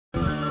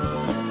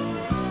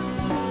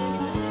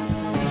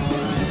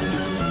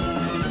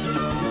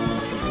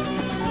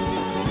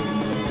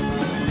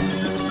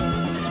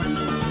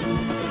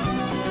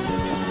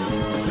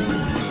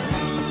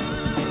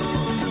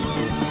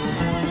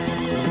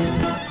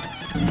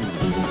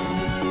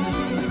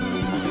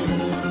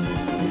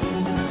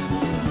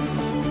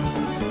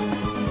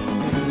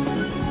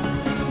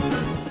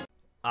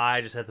I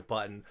just hit the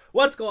button.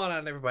 What's going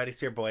on, everybody?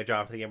 It's your boy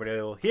John from the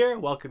GamerDuo here,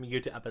 welcoming you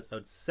to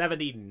episode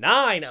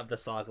 79 of the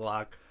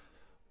Sagalocke.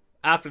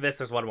 After this,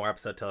 there's one more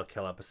episode till a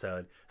kill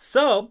episode.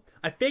 So,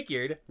 I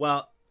figured,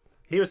 well,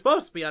 he was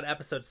supposed to be on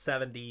episode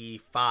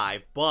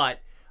 75,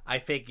 but I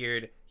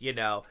figured, you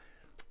know,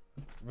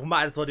 we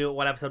might as well do it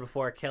one episode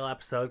before a kill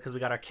episode, because we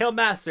got our kill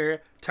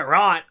master,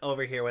 TERRONT,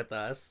 over here with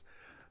us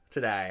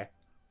today.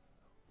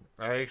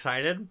 Are you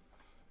excited?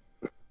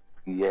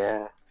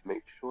 Yeah,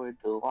 make sure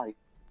to like.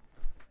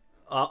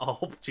 Oh,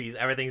 jeez,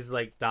 everything's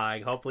like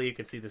dying. Hopefully you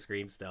can see the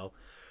screen still.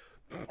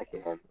 I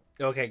can.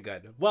 Okay,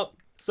 good. Well,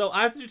 so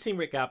I have to do team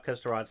recap because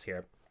TERRONT's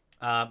here.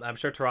 I'm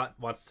sure TERRONT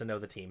wants to know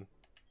the team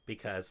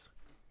because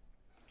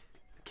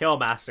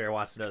Killmaster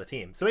wants to know the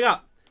team. So we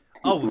got,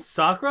 oh,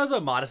 Sakura's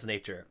a modest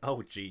nature. Oh,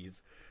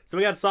 jeez. So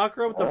we got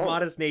Sakura with the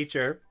modest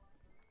nature,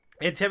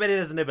 Intimidate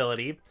as an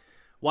ability,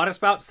 Water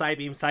Spout, Side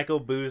Beam, Psycho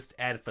Boost,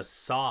 and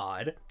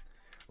Facade.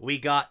 We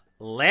got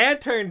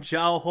Lantern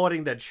Joe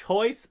holding the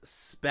choice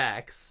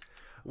specs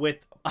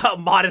with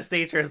modest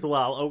nature as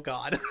well. Oh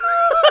god.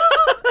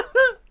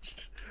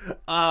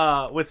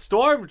 With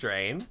Storm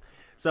Drain.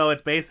 So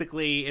it's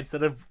basically,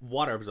 instead of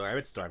Water Absorb,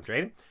 it's Storm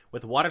Drain.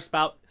 With Water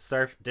Spout,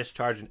 Surf,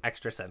 Discharge, and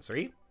Extra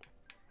Sensory.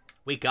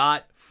 We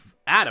got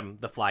Adam,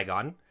 the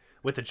Flygon,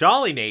 with the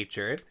Jolly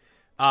nature,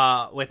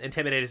 with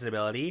Intimidate as an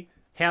ability,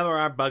 Hammer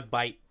Arm, Bug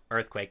Bite,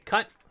 Earthquake,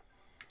 Cut.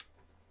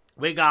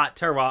 We got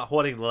TERRONT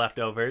holding the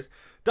leftovers,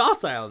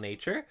 Docile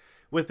nature,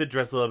 with the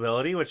Drizzle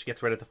ability, which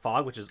gets rid of the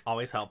fog, which is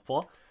always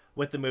helpful.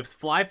 With the moves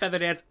Fly, Feather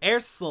Dance, Air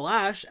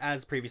Slash,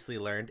 as previously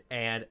learned,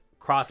 and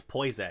Cross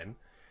Poison.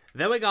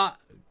 Then we got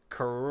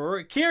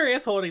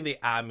Curious holding the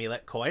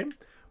Amulet coin,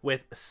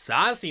 with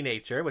Sassy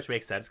nature, which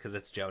makes sense because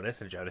it's Jonas,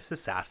 and Jonas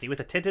is sassy, with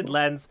a Tinted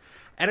Lens,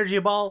 Energy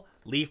Ball,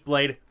 Leaf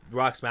Blade,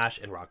 Rock Smash,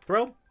 and Rock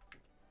Throw.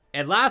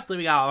 And lastly,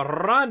 we got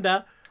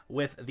Rhonda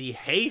with the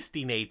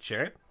Hasty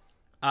nature,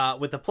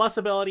 with the plus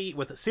ability,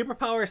 with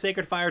Superpower,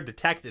 Sacred Fire,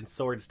 Detect, and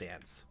Sword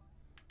Stance.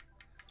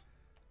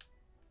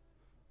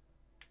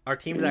 Our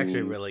team's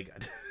actually really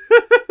good.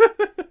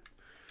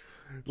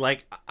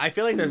 Like, I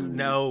feel like there's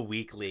no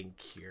weak link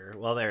here.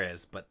 Well, there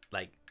is, but,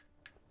 like,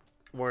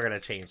 we're going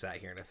to change that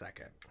here in a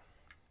second.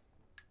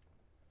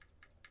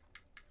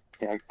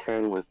 Jack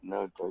turn with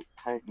no dark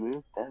type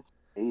move. That's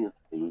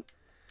crazy.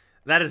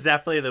 That is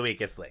definitely the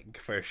weakest link,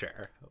 for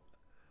sure.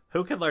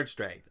 Who can learn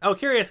Strength? Oh,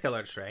 Curious can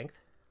learn Strength.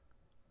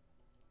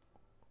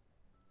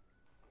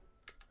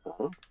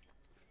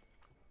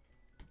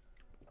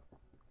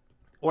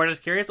 Or does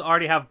Curious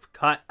already have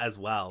Cut as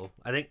well?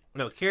 I think,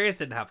 no, Curious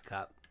didn't have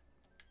Cut.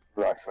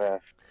 Rock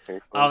Smash.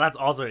 Oh, that's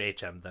also an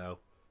HM, though.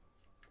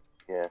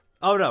 Yeah.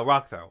 Oh, no,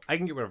 Rock Throw. I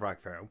can get rid of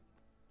Rock Throw.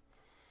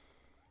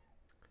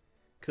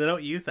 Because I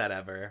don't use that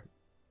ever.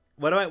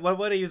 What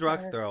would I use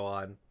Rock Throw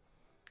on?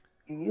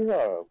 You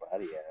know,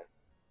 body,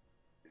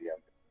 yeah.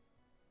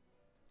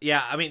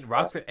 Yeah, I mean,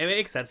 Rock Throw, it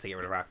makes sense to get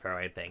rid of Rock Throw,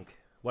 I think.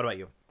 What about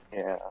you?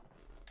 Yeah.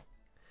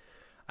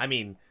 I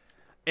mean,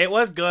 it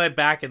was good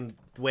back in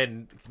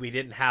when we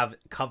didn't have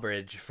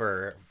coverage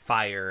for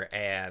fire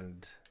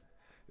and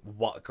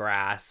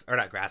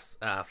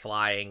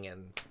flying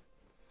and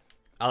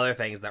other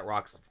things that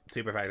Rock's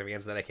super effective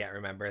against that I can't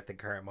remember at the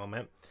current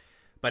moment.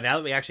 But now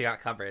that we actually got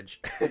coverage,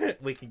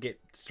 we can get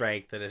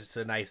Strength, and it's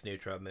a nice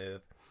neutral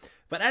move.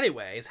 But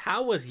anyways,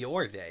 how was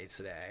your day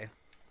today?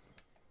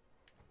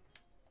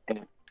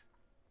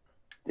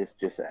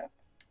 Just that.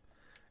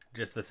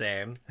 Just the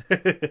same?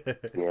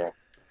 Yeah.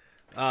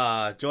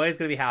 Joy's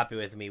gonna be happy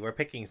with me. We're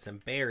picking some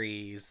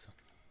berries.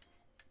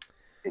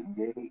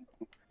 Yay.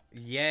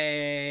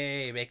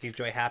 Yay! Making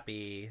Joy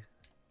happy.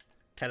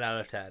 10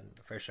 out of 10,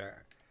 for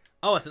sure.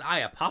 Oh, it's an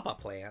Ayapapa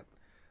plant.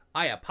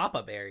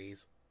 Ayapapa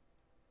berries.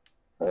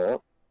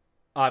 Oh.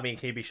 I mean,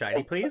 can you be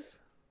shiny, please?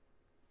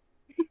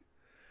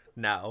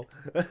 No.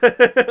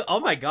 Oh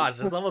my gosh,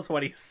 that's level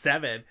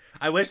 27.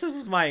 I wish this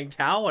was my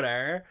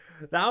encounter.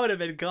 That would have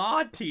been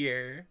God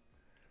tier.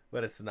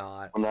 But it's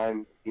not. When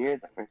I'm here,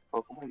 the first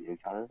Pokemon you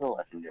encounter is a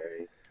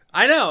legendary.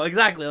 I know,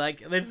 exactly.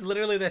 Like, it's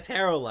literally the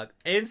TERRONT.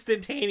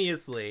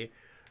 Instantaneously.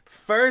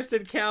 First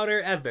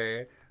encounter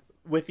ever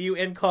with you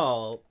in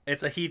call,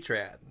 it's a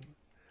Heatran.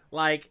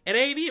 Like, it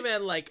ain't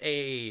even like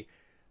a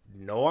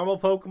normal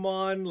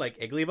Pokemon, like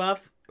Igglybuff.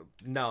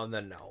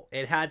 No.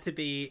 It had to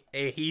be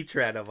a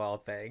Heatran of all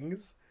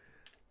things.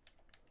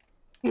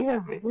 Yeah,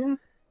 man.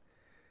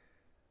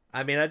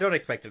 I mean, I don't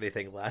expect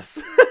anything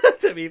less,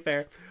 to be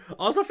fair.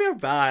 Also feel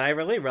bad. I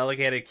really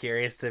relegated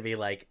Curious to be,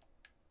 like,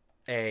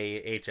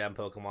 a HM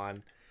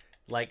Pokemon.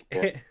 Like,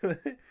 yeah.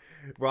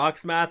 Rock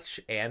Smash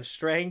and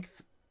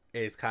Strength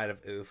is kind of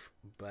oof,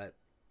 but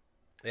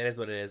it is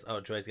what it is.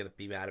 Oh, Joy's gonna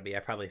be mad at me. I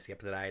probably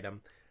skipped that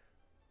item.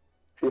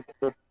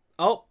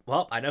 Oh,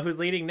 well, I know who's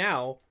leading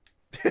now.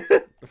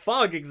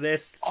 Fog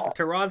exists. Oh,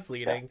 TERRONT's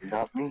leading.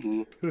 Not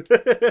me.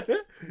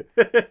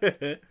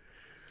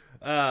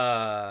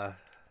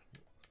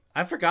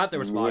 I forgot there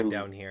was fog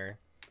down here.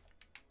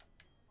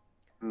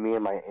 Me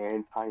and my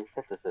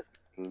anti-synthesis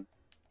team.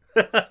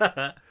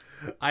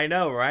 I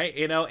know, right?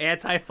 You know,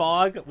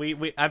 anti-fog.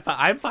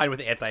 I'm fine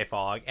with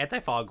anti-fog.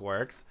 Anti-fog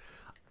works.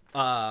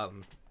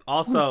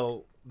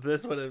 Also,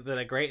 this would have been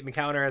a great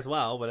encounter as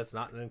well, but it's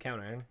not an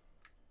encounter.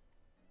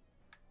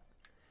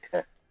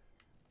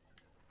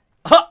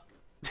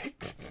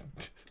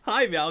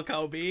 Hi,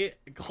 Malcolby.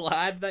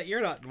 Glad that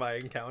you're not in my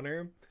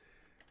encounter.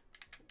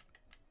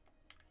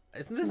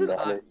 Isn't this an...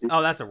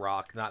 Oh, that's a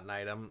rock, not an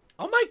item.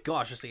 Oh my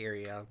gosh, this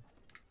area.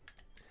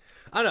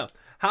 I don't know.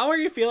 How are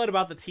you feeling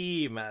about the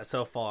team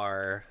so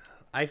far?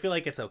 I feel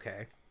like it's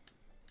okay.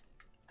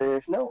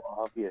 There's no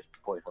obvious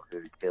point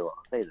to kill,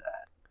 I'll say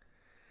that.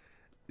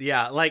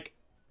 Yeah, like,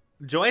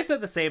 Joy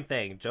said the same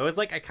thing. Joy was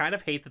like, I kind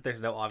of hate that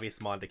there's no obvious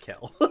mon to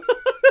kill.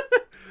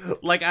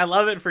 Like, I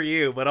love it for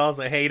you, but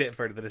also hate it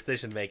for the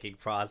decision-making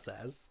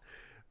process.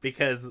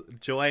 Because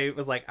Joy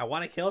was like, I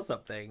want to kill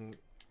something.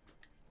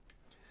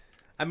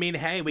 I mean,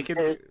 hey, we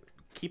could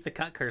keep the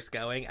cut curse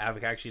going. I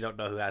actually don't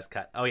know who has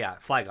cut. Oh, yeah,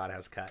 Flygon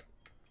has cut.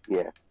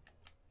 Yeah.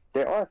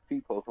 There are a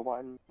few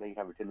Pokemon that you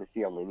have a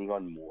tendency on leaning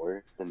on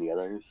more than the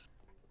others.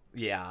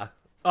 Yeah.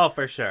 Oh,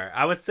 for sure.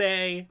 I would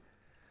say...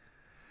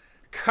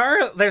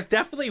 There's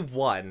definitely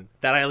one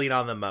that I lean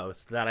on the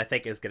most that I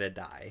think is going to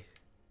die.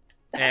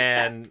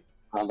 And...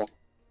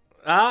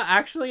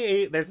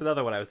 actually, there's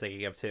another one I was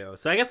thinking of, too.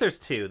 So I guess there's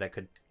two that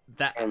could...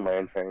 And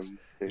Lanterns,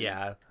 too.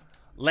 Yeah.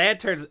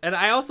 Lanterns... And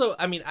I also...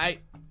 I mean, I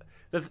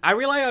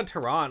rely on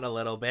TERRONT a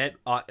little bit,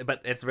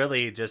 but it's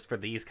really just for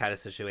these kind of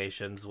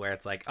situations where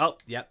it's like, oh,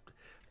 yep,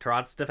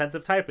 TERRONT's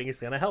defensive typing is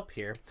going to help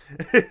here.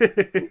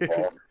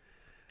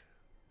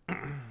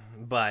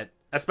 But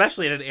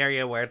especially in an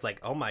area where it's like,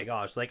 oh my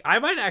gosh, like I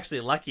might actually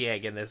Lucky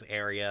Egg in this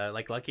area,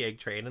 like Lucky Egg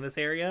train in this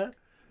area,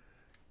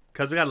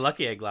 because we got a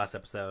Lucky Egg last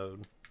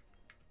episode,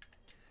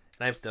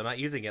 and I'm still not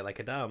using it like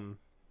a dumb.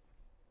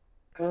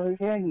 Oh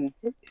yeah, you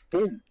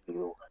did.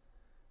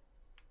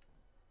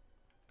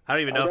 I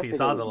don't even know if you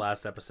saw the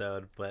last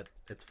episode, but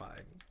it's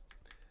fine.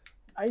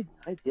 I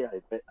did.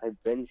 I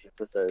binged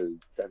episode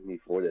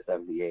 74 to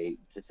 78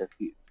 just a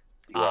few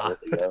hours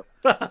ago.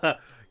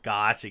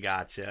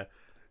 Gotcha.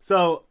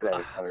 So,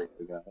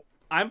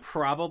 I'm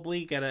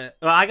probably gonna...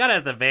 Well, I got it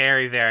at the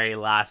very, very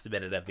last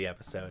minute of the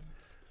episode.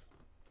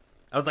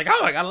 I was like,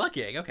 oh, I got a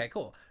Lucky Egg. Okay,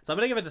 cool. So I'm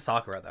gonna give it to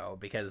Sakura, though,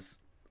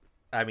 because,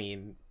 I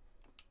mean...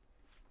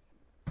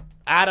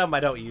 Adam I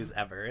don't use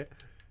ever.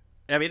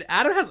 I mean,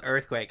 Adam has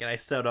Earthquake, and I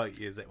still don't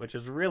use it, which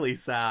is really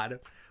sad.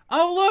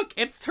 Oh, look!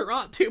 It's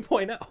TERRONT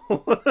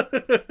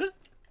 2.0!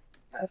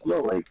 That's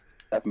not like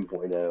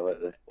 7.0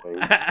 at this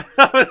point.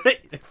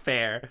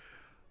 Fair.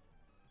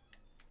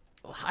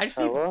 I just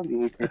Hello,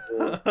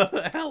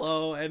 Mewtwo.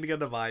 Hello, and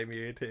gonna buy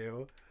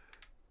Mewtwo.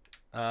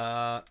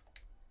 I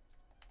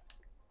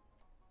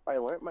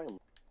learned my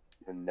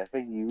to never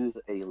use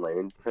a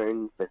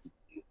lantern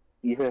physically,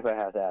 even if I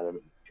have that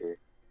adventure.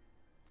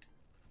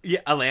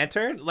 Yeah, a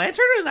lantern?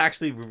 Lantern is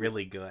actually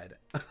really good.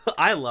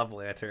 I love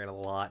lantern a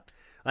lot.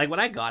 Like, when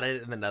I got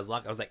it in the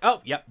Nuzlocke, I was like,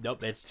 oh, yep,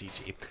 nope, it's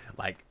GG.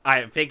 Like,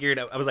 I figured,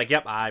 I was like,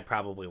 yep, I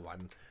probably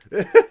won.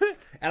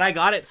 And I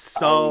got it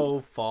so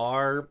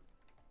far,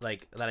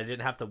 like, that I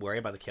didn't have to worry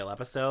about the kill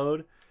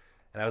episode.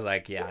 And I was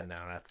like, yeah, no,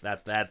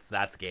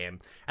 that's game.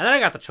 And then I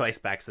got the choice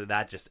back, so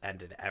that just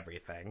ended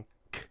everything.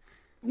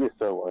 You're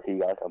so lucky you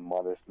got a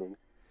modest me.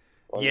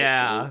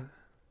 Yeah.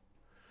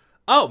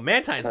 Oh,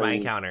 Mantine's my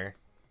encounter.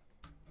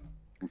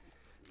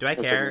 Do I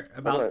care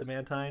about the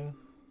Mantine?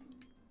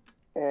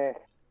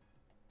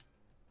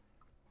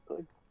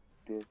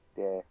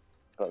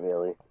 Not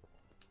really.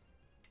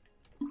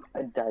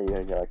 I doubt you're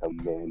gonna get like a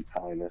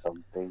Mantine or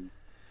something.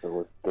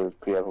 With the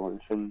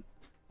pre-evolution.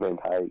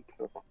 Mantine.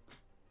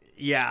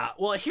 Yeah,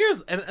 well,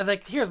 here's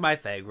my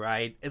thing,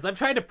 right? Is I'm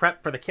trying to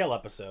prep for the kill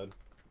episode.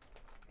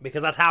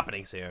 Because that's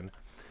happening soon.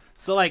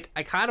 So, like,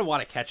 I kind of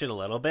want to catch it a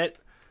little bit.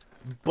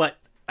 But,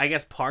 I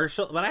guess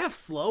partial... But I have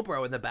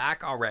Slowbro in the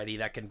back already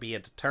that can be a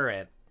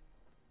deterrent.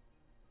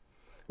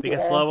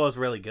 Because Slowbo's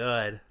really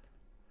good.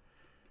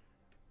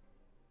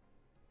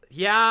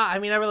 Yeah, I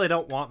mean, I really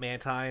don't want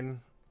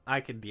Mantine.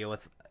 I could deal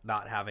with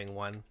not having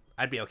one.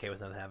 I'd be okay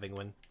with not having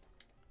one.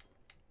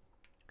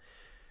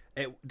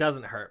 It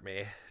doesn't hurt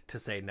me to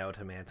say no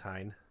to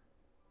Mantine.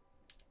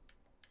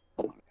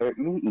 Don't hurt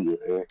me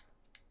either.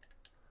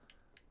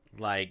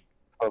 Like,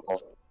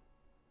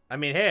 I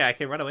mean, hey, I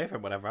can run away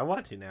from whatever I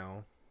want to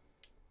now.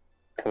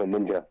 Come a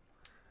ninja.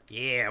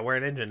 Yeah, we're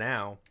a ninja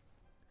now.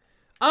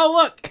 Oh,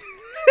 look!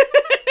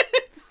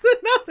 It's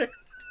another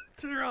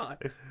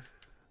TERRONT.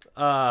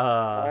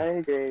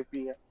 Hi,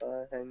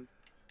 Drapion.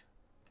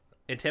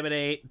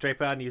 Intimidate.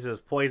 Drapion uses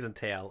Poison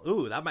Tail.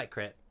 Ooh, that might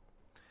crit.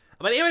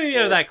 But even if you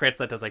know that crits,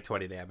 that does like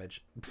 20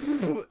 damage.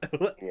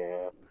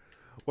 Yeah.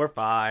 We're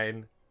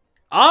fine.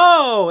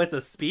 Oh, it's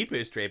a speed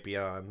boost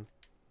Drapion.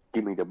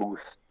 Give me the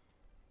boost.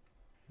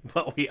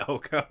 But we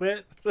Oko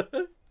it.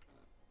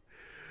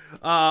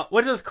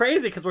 Which is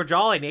crazy because we're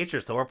Jolly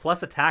nature, so we're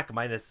plus attack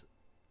minus...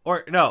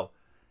 Or, no.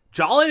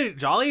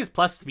 Jolly is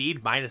plus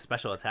speed minus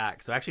special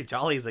attack. So actually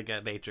Jolly is a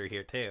good nature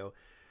here too.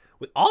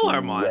 All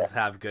our mons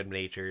have good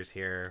natures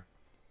here.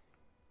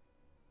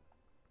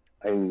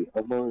 I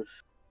almost...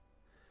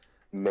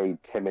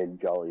 made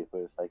timid jolly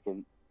for a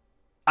second.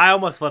 I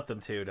almost flipped them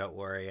too, don't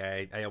worry.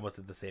 I almost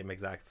did the same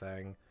exact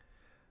thing.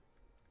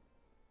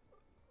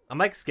 I'm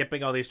like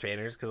skipping all these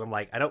trainers because I'm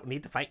like, I don't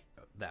need to fight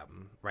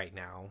them right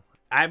now.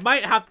 I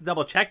might have to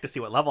double check to see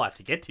what level I have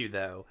to get to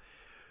though.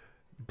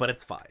 But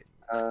it's fine.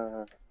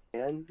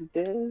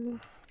 Candace?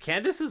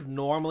 Candace is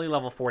normally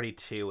level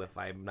 42 if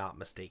I'm not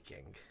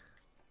mistaken.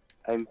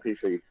 I'm pretty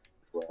sure you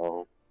can as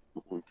well.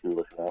 We can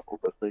look it up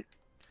quickly.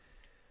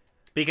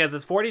 Because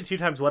it's 42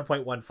 times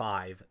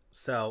 1.15.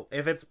 So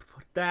if it's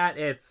that,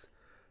 it's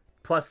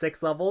plus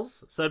 6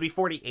 levels. So it'd be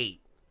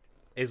 48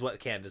 is what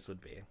Candace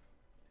would be.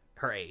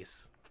 Her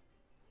ace.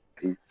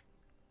 I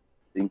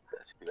think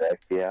that's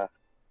correct, yeah.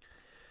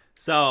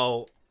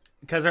 So,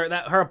 because her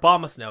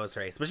Abomasnow is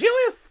her ace. But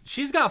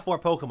she's got 4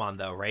 Pokemon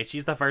though, right?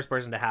 She's the first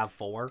person to have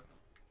 4.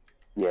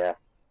 Yeah.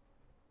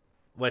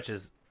 Which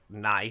is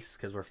nice,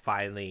 because we're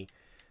finally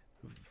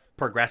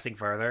progressing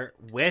further.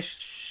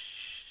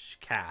 Wish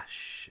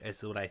Cash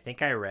is what I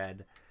think I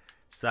read.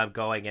 So I'm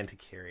going into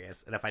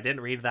curious. And if I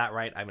didn't read that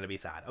right, I'm going to be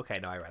sad. Okay,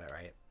 no, I read it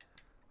right.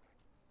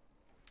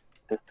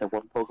 It's the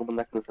one Pokemon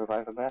that can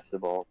survive a Master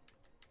Ball.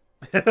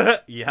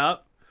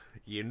 Yep.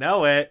 You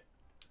know it.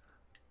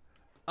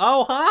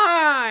 Oh,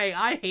 hi!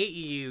 I hate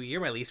you.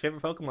 You're my least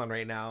favorite Pokemon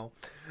right now.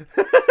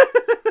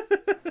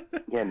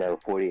 Yeah, no,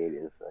 48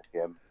 is the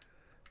gem.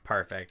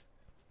 Perfect.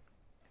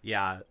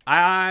 Yeah,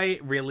 I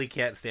really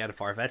can't stand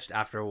Farfetch'd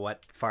after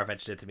what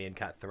Farfetch'd did to me in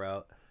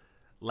Cutthroat.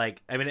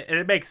 Like, I mean,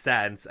 it makes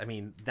sense. I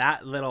mean,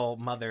 that little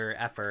mother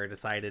effer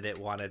decided it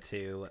wanted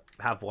to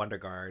have Wonder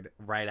Guard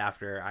right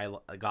after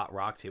I got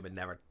Rock Tomb and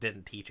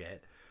didn't teach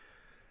it.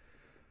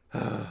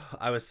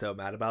 I was so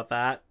mad about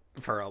that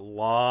for a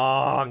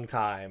long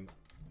time.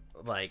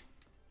 Like,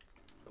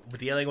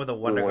 dealing with a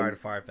Wonder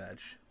Guard Farfetch.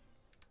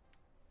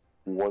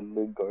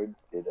 Wonder Guard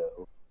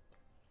Ditto.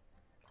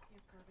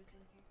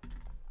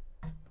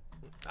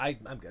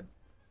 I'm good.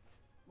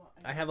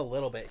 I have a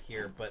little bit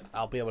here, but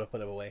I'll be able to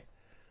put it away.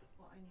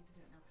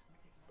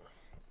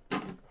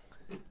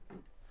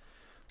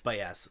 But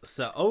yes,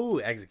 so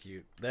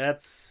execute.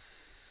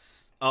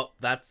 That's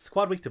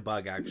quad weak to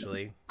bug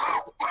actually.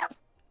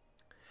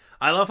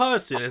 I love how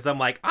as soon as I'm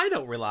like, I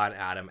don't rely on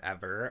Adam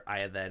ever,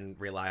 I then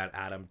rely on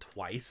Adam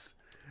twice.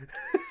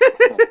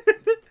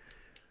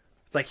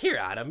 It's like, here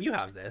Adam, you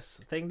have this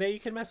thing that you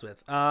can mess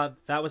with.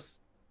 That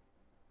was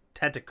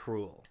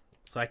Tentacruel,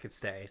 so I could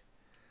stay.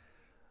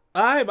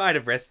 I might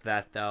have risked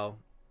that though.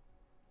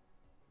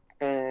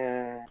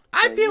 I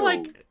feel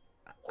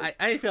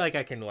like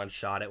I can one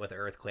shot it with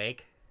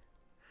Earthquake.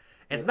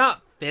 It's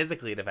not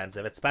physically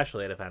defensive, it's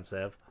specially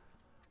defensive.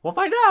 We'll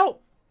find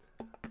out.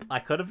 I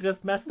could have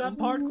just messed up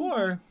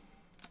hardcore.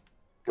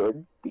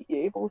 Should be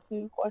able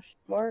to, question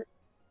mark?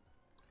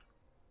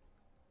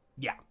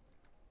 Yeah.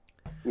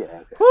 Yeah,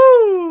 okay.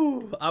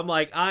 Woo! I'm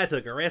like, I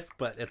took a risk,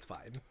 but it's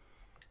fine.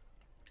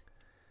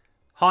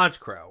 Haunch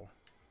Crow.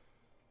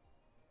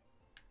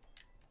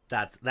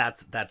 That's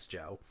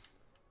Joe.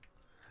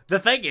 The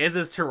thing is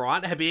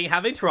TERRONT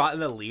having TERRONT in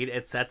the lead,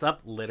 it sets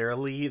up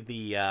literally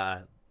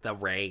the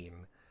rain.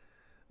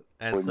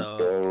 And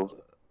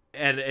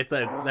and it's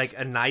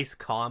a nice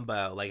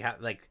combo,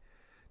 like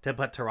to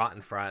put TERRONT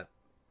in front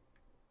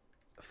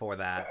for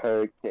that.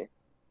 Hurricane.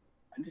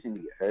 I'm just gonna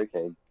get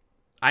Hurricane.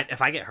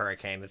 If I get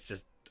Hurricane, it's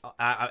just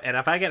and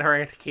if I get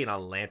Hurricane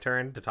on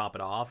Lantern to top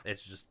it off,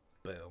 it's just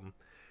boom.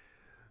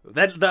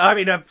 I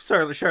mean, I'm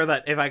certainly sure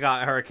that if I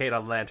got Hurricane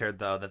on Lantern,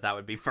 though, that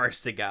would be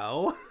first to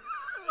go.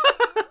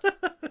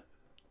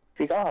 If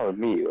you got on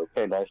me,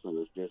 okay, nicely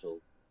was drizzle.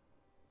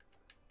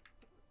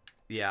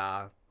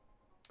 Yeah.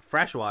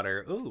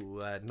 Freshwater.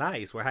 Ooh,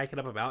 nice. We're hiking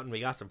up a mountain. We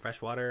got some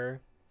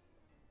freshwater.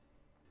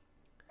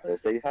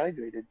 Stay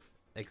hydrated.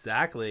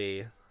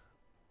 Exactly.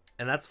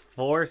 And that's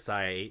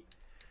Foresight.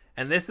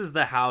 And this is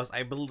the house.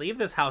 I believe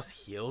this house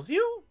heals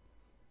you?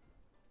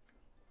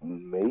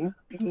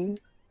 Maybe?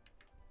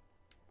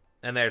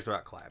 And there's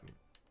Rock Climb.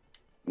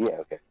 Yeah,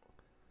 okay.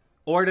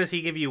 Or does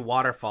he give you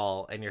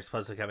Waterfall and you're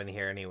supposed to come in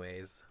here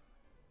anyways?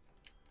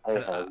 I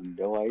have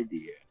no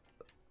idea.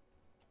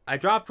 I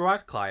dropped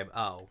Rock Climb.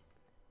 Oh.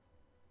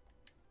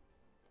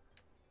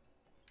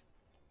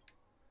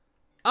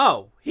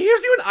 Oh, he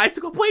gives you an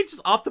Icicle Blade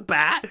just off the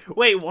bat?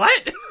 Wait,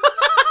 what?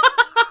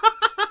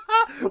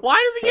 Why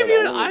does he give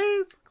you an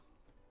Icicle?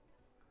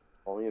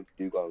 Only if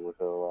Dugong was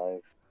still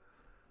alive.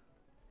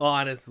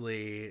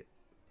 Honestly,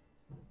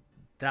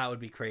 that would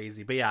be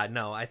crazy. But yeah,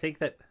 no, I think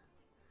that...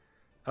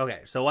 Okay,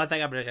 so one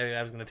thing I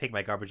was going to take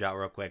my garbage out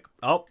real quick.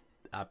 Oh,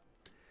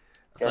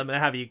 so I'm going to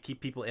have you keep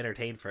people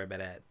entertained for a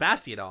minute.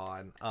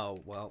 Bastiodon. Oh,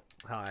 well,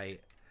 hi.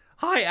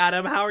 Hi,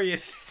 Adam, how are you?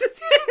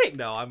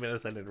 No, I'm going to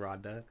send in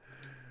Rhonda.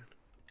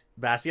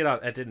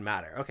 Bastiodon, it didn't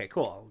matter. Okay,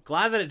 cool.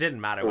 Glad that it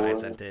didn't matter when I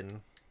sent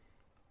in.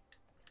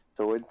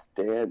 So it's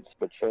Dance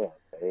Machamp,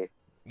 eh?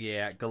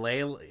 Yeah,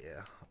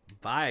 Glalie.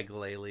 Bye,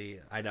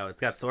 Glalie. I know, it's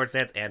got Sword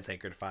Stance and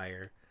Sacred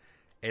Fire.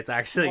 It's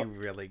actually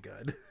really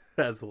good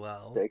as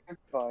well. Sacred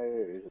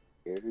Fire is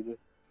weird,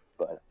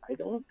 but I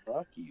don't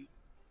fuck you.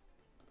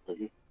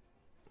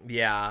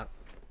 Yeah.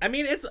 I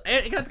mean, it's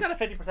got a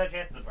 50%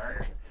 chance to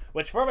burn,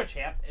 which for a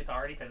champ, it's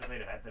already physically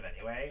defensive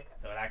anyway,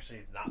 so it actually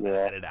is not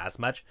benefited as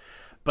much.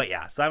 But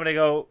yeah, so I'm gonna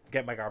go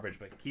get my garbage,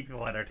 but keep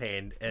people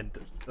entertained and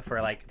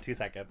for like 2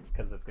 seconds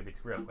because it's gonna be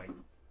real quick.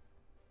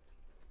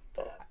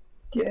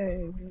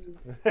 Yay!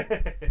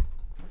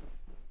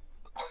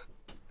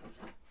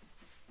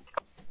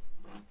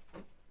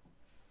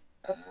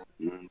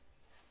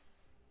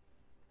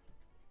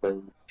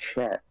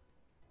 Chat.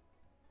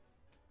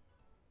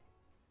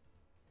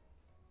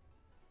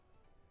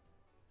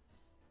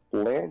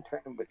 Land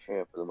tournament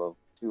champ for the most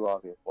two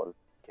obvious ones,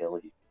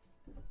 Kelly.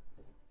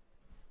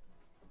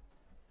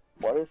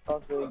 Water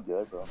spout's really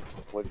good, bro.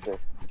 What do you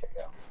check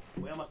out?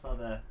 We almost saw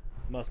the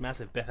most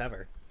massive biff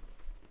ever.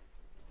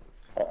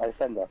 I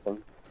said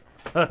nothing.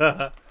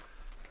 I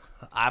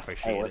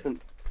appreciate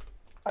it.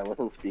 I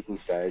wasn't speaking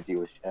strategy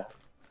with chat.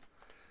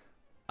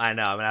 I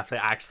know. I'm gonna have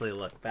to actually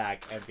look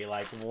back and be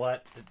like,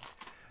 what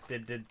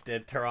did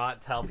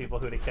TERRONT tell people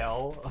who to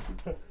kill?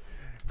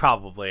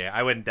 Probably.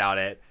 I wouldn't doubt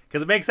it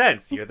because it makes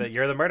sense. You're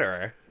the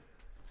murderer.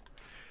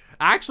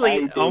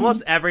 Actually,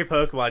 almost every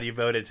Pokemon you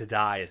voted to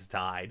die has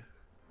died.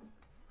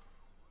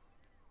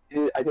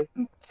 I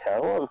didn't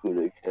tell him who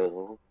to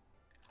kill,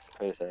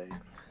 per se.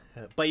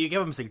 But you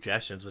give him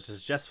suggestions, which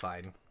is just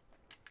fine.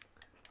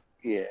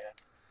 Yeah.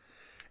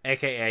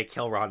 AKA,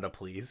 kill Rhonda,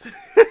 please.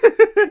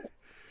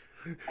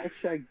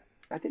 Actually,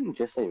 I didn't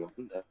just say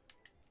Rhonda.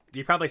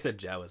 You probably said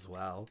Joe as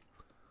well.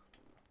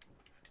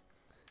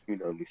 You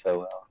know me so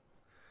well.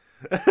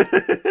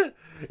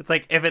 It's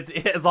like, if it's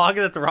as long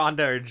as it's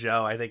Rhonda or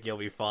Joe, I think you'll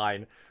be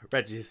fine.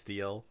 Reggie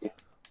Steele. Yeah.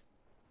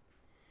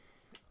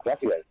 You have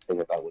to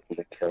think about what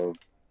to kill.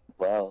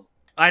 Well,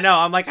 I know.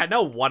 I'm like, I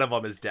know one of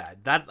them is dead.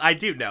 I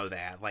do know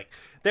that. Like,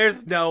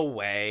 there's no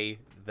way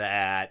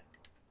that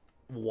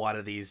one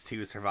of these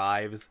two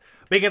survives.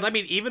 Because, I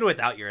mean, even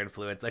without your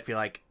influence, I feel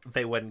like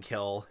they wouldn't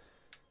kill.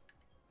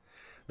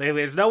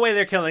 There's no way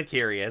they're killing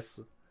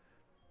Curious.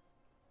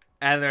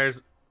 And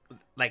there's,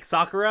 like,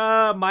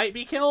 Sakura might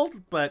be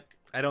killed, but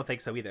I don't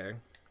think so either.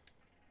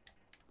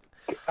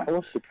 I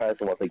was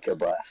surprised at what they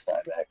killed last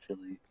time,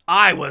 actually.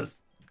 I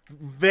was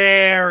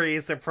very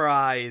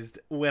surprised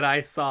when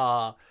I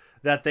saw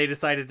that they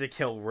decided to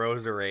kill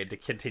Roserade to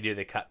continue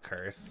the cut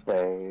curse.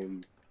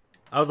 Same.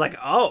 I was like,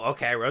 oh,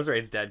 okay,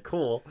 Roserade's dead,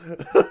 cool.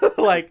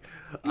 Like,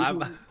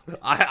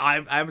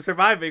 I'm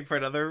surviving for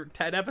another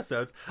 10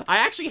 episodes. I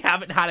actually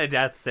haven't had a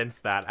death since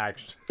that,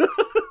 actually.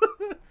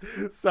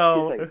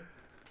 So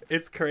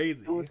it's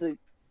crazy. It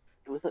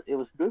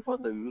was good for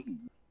the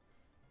meme.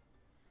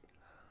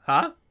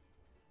 Huh?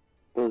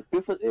 It was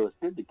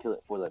good to kill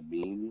it for the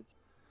memes.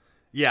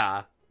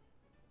 Yeah.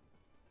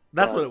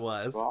 That's what it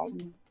was.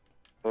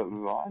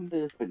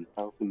 Rhonda's been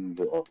helping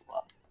a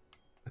lot.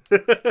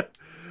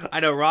 I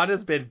know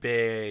Rhonda's been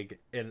big,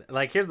 and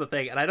like, here's the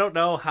thing, and I don't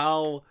know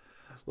how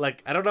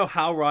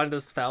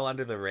Rhonda's fell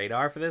under the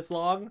radar for this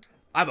long.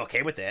 I'm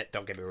okay with it,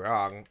 don't get me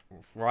wrong.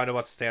 If Rhonda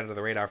wants to stay under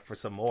the radar for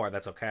some more,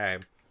 that's okay.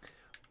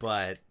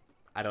 But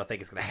I don't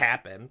think it's gonna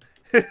happen.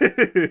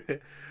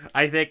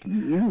 I think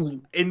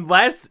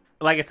unless,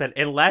 like I said,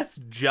 unless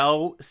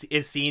Joe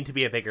is seen to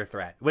be a bigger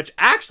threat, which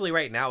actually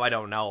right now I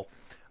don't know.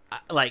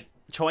 Like,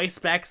 Choice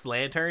Specs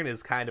Lantern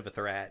is kind of a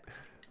threat.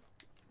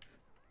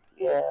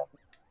 Yeah,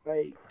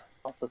 right.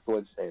 Also,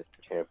 Sword Stays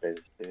champions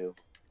too.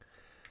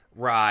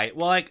 Right.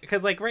 Well, like,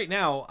 because like right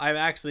now, I'm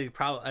actually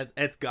probably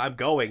I'm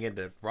going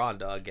into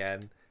Rhonda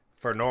again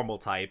for normal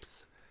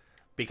types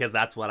because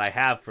that's what I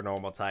have for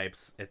normal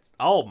types. It's,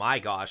 oh my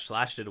gosh,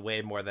 Slash did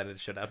way more than it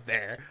should have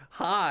there.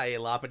 Hi,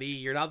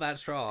 Loppity, you're not that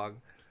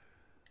strong.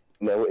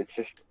 No, it's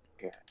just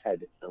your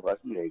head. It's a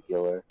legendary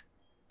killer.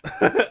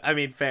 I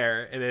mean,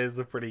 fair. It is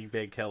a pretty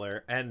big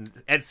killer. And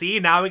see,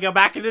 now we go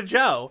back into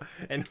Joe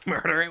and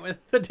murder it with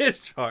the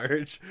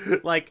discharge.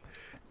 Like,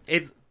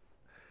 it's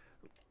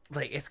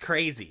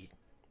crazy.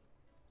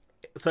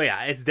 So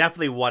yeah, it's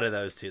definitely one of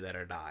those two that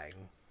are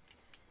dying.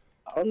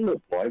 I don't know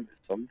why, but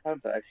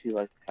sometimes I actually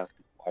like to have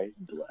Wise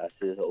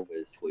glasses over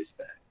his choice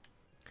bag.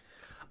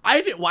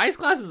 Wise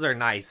glasses are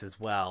nice as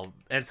well,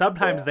 and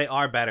sometimes they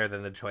are better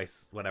than the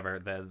choice whatever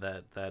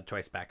the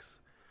choice specs,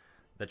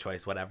 the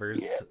choice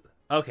whatevers. Yeah.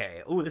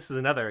 Okay. Ooh, this is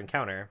another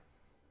encounter.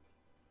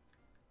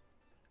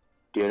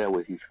 Dinner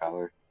with you,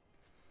 Trevor.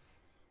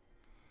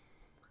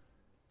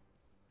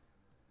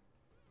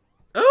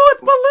 Oh,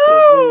 it's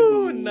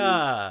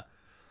Balloon!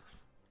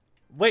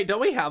 Wait,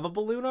 don't we have a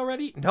Balloon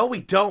already? No,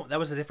 we don't. That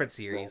was a different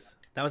series.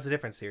 That was a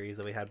different series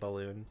that we had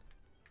Balloon.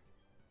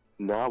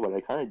 No, but I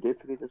kind of did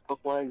forget this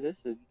Pokemon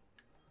existed.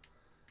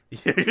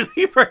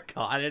 You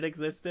forgot it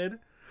existed?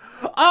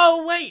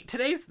 Oh, wait!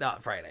 Today's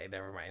not Friday.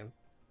 Never mind.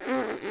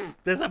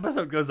 This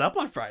episode goes up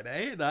on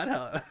Friday. That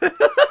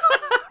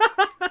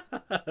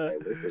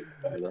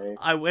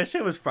I wish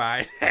it was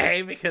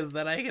Friday because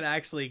then I can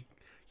actually,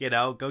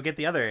 go get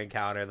the other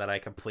encounter that I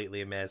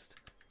completely missed.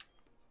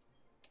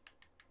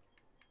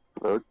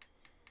 Road?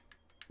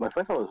 My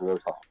first one was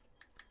Roadhog.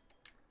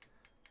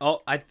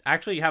 Oh, I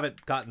actually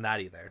haven't gotten that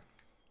either.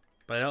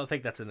 But I don't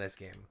think that's in this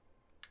game.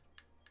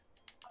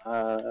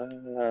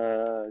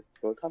 Rotom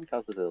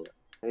counts as a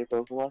legendary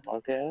Pokemon, I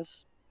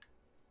guess.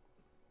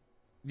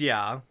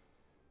 Yeah.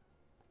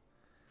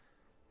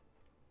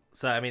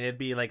 So I mean, it'd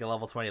be like a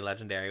level 20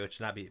 legendary, which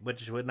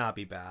would not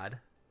be bad.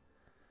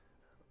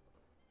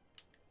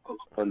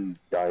 Pokemon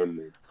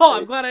Diamond. Oh,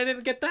 I'm glad I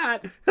didn't get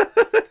that.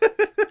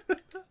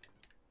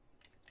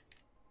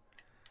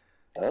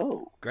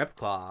 Oh. Grip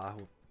Claw.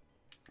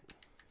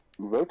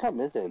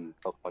 Rotom is in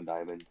Pokemon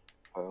Diamond.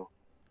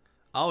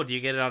 Oh, do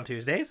you get it on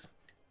Tuesdays?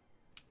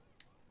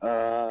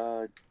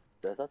 I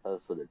thought that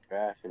was for the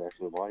trash and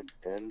actually wine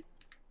and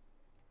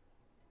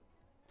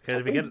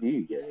Because if you get, do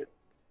you get it?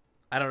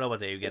 I don't know what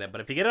day you get it,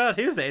 but if you get it on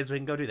Tuesdays, we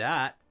can go do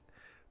that.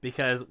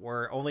 Because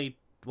we're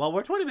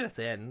 20 minutes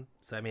in,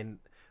 so I mean,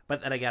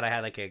 but then again, I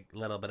had like a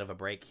little bit of a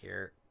break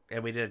here,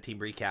 and we did a team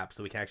recap,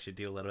 so we can actually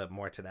do a little bit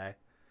more today.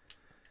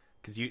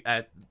 Because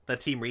the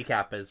team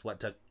recap is what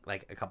took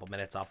like a couple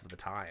minutes off of the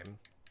time.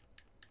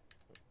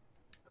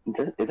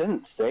 It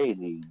didn't say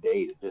the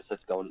date; it just says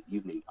going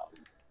evening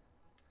time.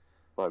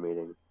 For a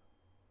meeting.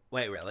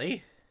 Wait,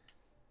 really?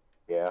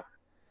 Yeah.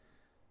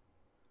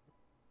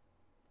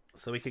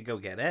 So we could go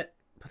get it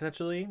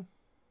potentially.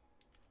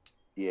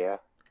 Yeah.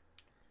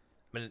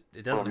 I mean,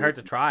 it doesn't hurt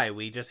to try.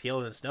 We just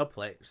healed in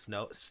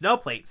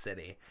Snowplate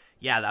City.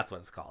 Yeah, that's what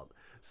it's called.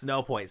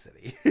 Snow Point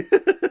City.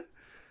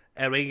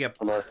 And we can get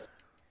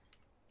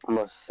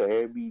unless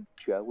Sammy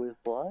Joe is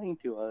lying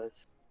to us.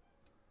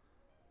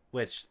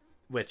 Which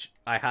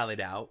I highly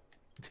doubt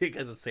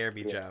because it's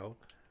Cerebi Joe.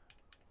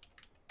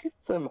 Get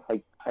some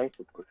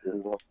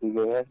hypotheticals,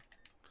 man.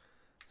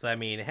 So I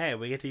mean, hey,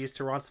 we get to use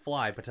TERRONT's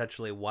Fly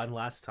potentially one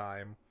last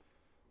time.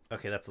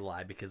 Okay, that's a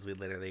lie because we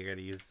literally are going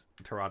to use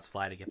TERRONT's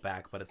Fly to get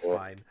back, but it's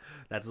fine.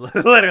 That's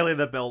literally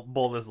the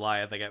boldest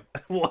lie I think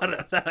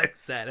I've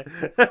said.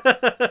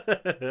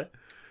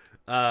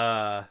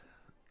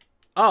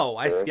 Oh,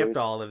 I skipped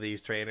all of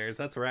these trainers.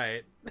 That's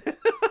right.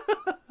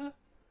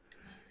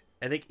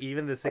 I think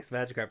even the 6th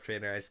Magikarp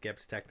trainer I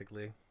skipped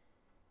technically.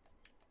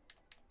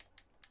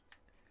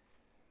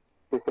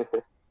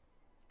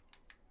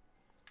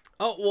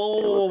 Oh,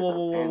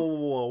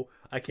 whoa.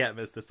 I can't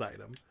miss this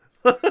item.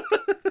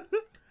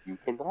 You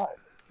cannot.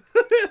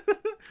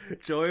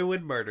 Joy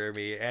would murder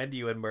me, and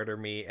you would murder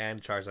me,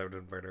 and Charizard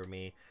would murder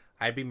me.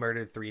 I'd be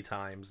murdered 3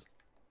 times.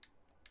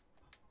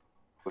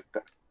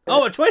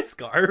 Oh, a Choice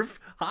Scarf!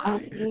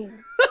 Hi!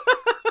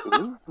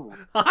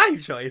 Hi,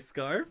 Choice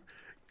Scarf!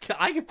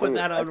 I can put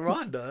that on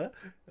Rhonda.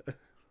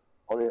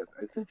 Only if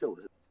Extra Joe was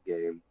in this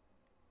game.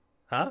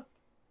 Huh?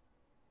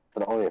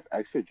 But only if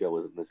Extra Joe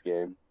was in this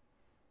game.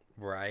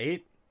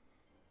 Right?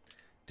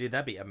 Dude,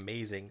 that'd be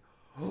amazing.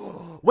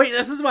 Wait,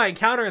 this is my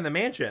encounter in the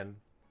mansion.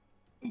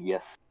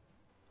 Yes.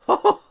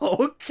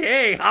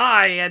 Okay,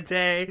 hi,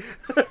 Entei.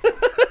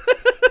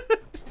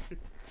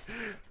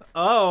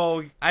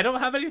 Oh, I don't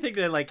have anything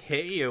to like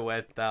hit you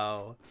with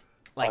though.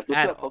 Like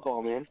at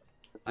all, man.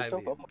 I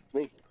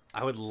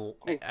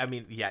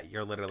mean, yeah,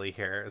 you're literally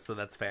here, so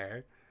that's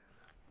fair.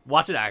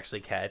 Watch it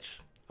actually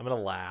catch. I'm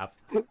gonna laugh.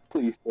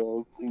 Please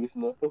no, please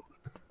no.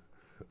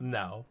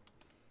 No.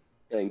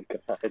 Thank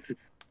God.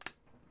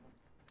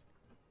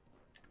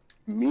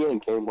 Me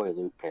and Game Boy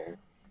Luke pair.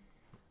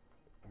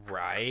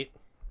 Right.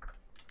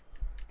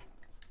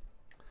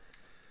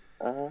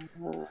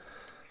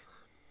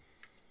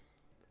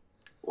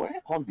 What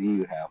all do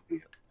you have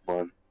here?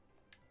 One.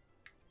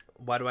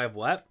 Why do I have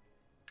what?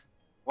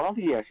 What all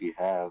do you actually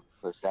have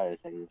for status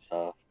and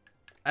stuff?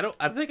 I don't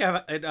think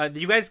I have.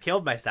 You guys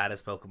killed my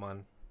status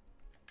Pokemon.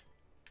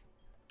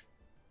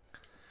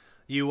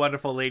 You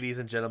wonderful ladies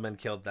and gentlemen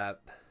killed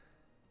that.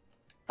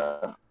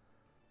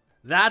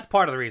 That's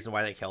part of the reason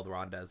why they killed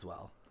Rhonda as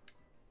well.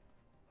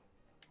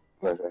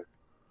 Okay.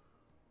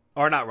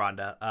 Or not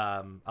Rhonda,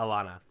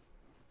 Alana.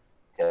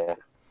 Yeah.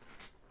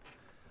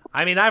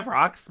 I mean, I've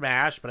Rock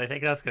Smash, but I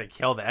think that's going to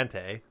kill the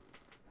Entei.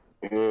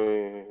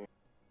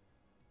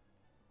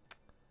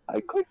 I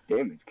could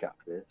damage count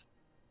this.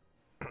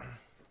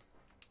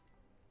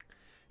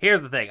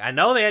 Here's the thing. I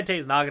know the Entei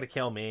is not going to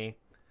kill me.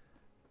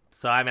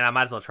 So, I mean, I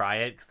might as well try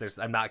it, because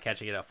I'm not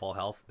catching it at full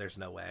health. There's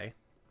no way.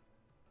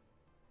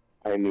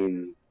 I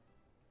mean,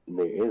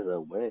 there is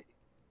a way.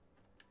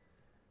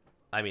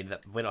 I mean,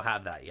 we don't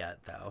have that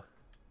yet, though.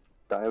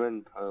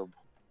 Diamond,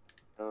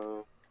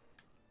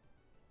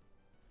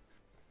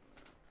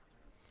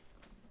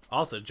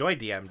 Also, Joy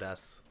DM'd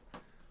us.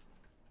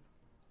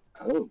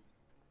 Oh.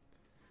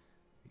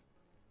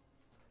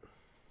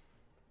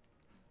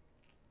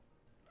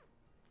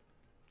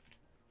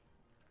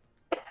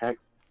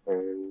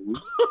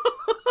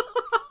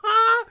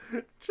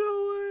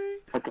 Joy!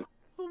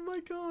 Oh my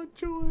god,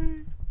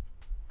 Joy!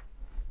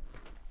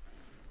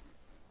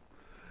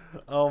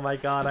 Oh my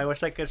god, I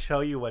wish I could show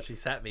you what she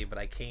sent me, but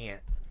I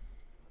can't.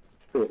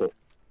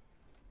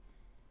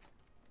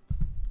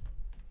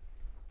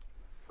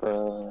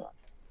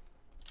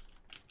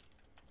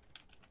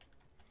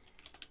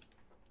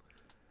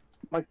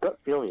 My gut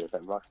feeling is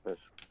that Rock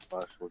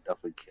Smash will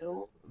definitely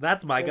kill.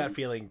 That's my gut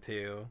feeling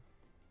too.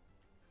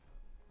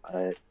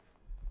 I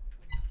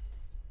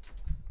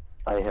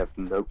have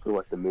no clue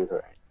what the moves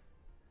are.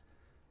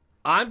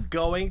 I'm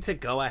going to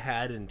go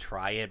ahead and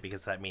try it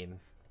because, I mean,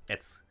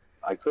 it's...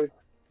 I could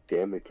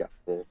damage at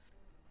this.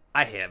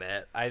 I hit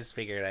it. I just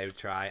figured I would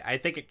try. I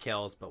think it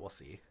kills, but we'll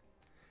see.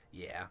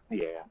 Yeah.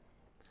 Yeah.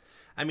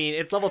 I mean,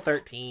 it's level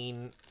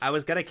 13. I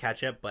was going to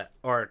catch it, but...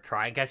 Or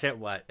try and catch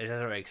it, but it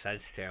doesn't make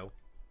sense to.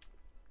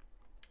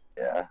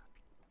 Yeah.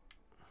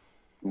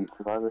 You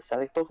can find the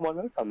static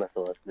Pokemon Rotom that's a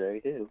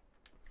legendary, too.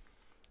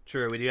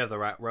 True, we do have the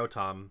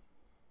Rotom.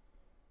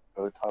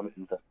 Rotom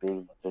ends up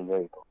being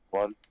legendary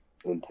Pokemon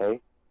in Tay.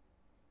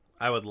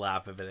 I would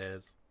laugh if it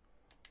is.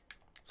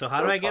 So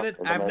how do I get it?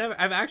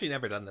 I've actually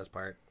never done this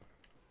part.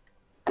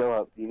 Go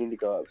up. You need to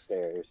go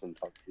upstairs and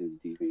talk to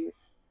the TV.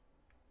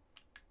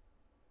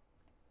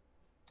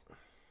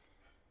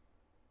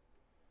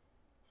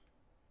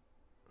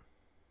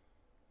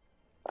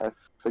 I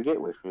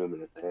forget which room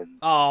it is in.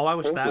 Oh, I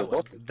wish that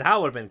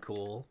would have been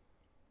cool.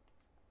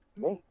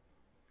 Me.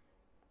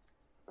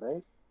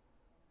 Right?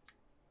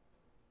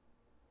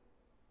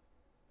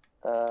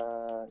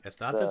 It's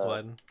not this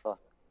one.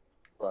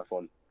 Left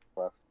one.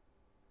 Left.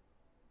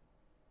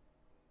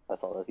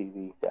 That's all the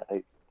TV.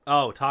 Yeah.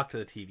 Oh, talk to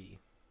the TV.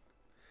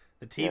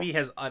 The TV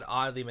has an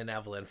oddly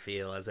malevolent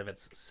feel, as if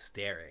it's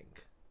staring.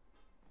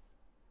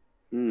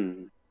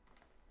 Sammy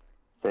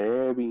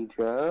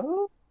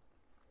Joe?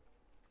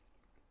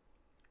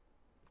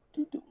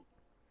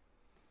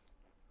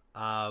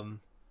 Well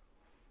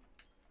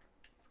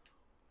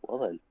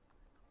then.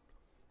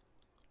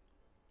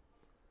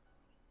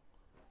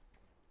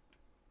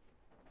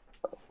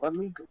 Let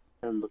me go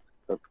and look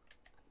up.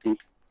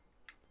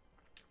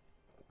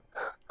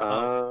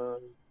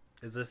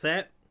 Is this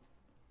it?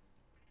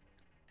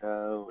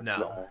 No. It's No.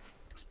 not.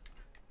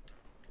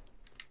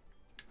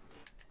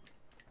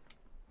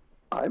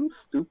 I'm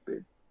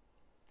stupid.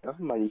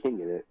 Never mind, you can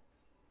get it.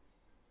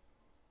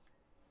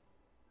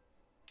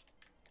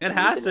 It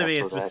has to be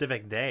a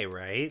specific day,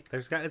 right?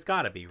 It's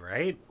got to be,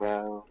 right?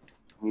 Well,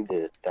 you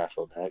did a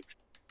Dazzle Deck.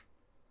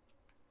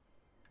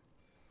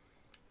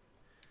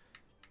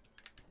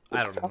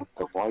 I don't know.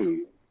 The white.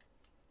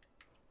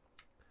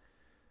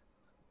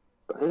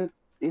 But it's,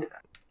 yeah.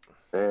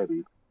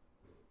 Very.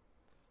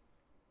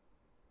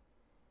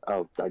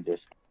 Oh, I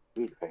just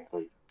read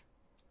apparently.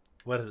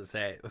 What does it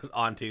say?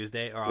 On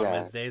Tuesday or on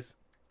Wednesdays?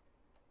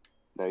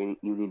 No, you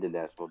need the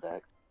National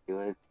Deck.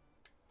 Do it.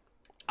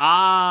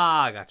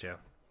 Ah, gotcha.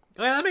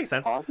 Oh, yeah, that makes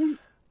sense. Honestly,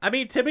 I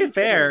mean, to be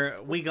fair,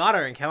 we got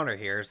our encounter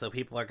here, so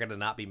people are going to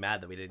not be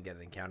mad that we didn't get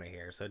an encounter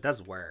here. So it does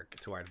work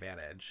to our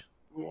advantage.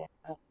 yeah.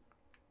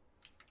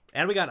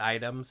 And we got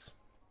items.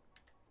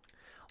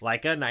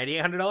 Like a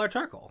 $9,800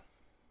 charcoal.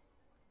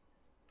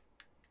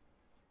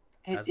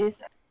 It is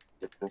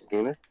this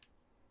game. No,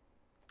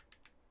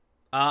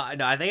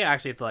 I think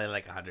actually it's only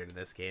like 100 in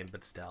this game,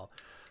 but still.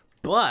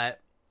 But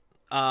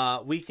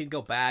we can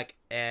go back,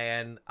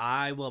 and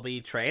I will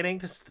be training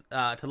to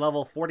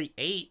level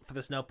 48 for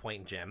the Snow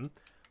Point Gym.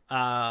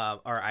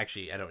 Or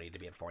actually, I don't need to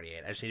be at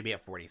 48. I just need to be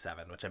at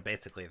 47, which I'm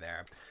basically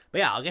there. But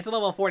yeah, I'll get to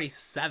level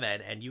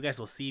 47, and you guys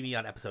will see me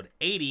on episode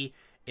 80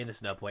 in the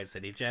Snow Point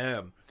City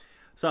Gym.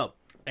 So,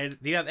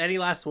 and do you have any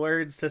last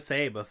words to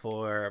say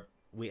before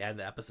we end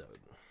the episode?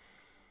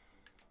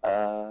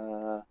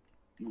 Y'all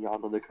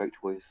know the correct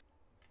choice.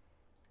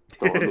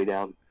 Don't let me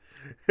down.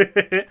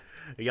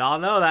 Y'all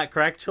know that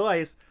correct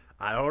choice.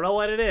 I don't know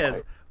what it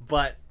is,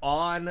 but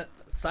on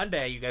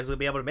Sunday, you guys will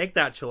be able to make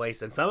that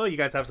choice, and some of you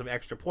guys have some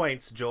extra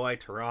points. Joy,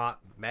 TERRONT,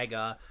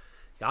 Mega,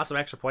 got some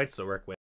extra points to work with.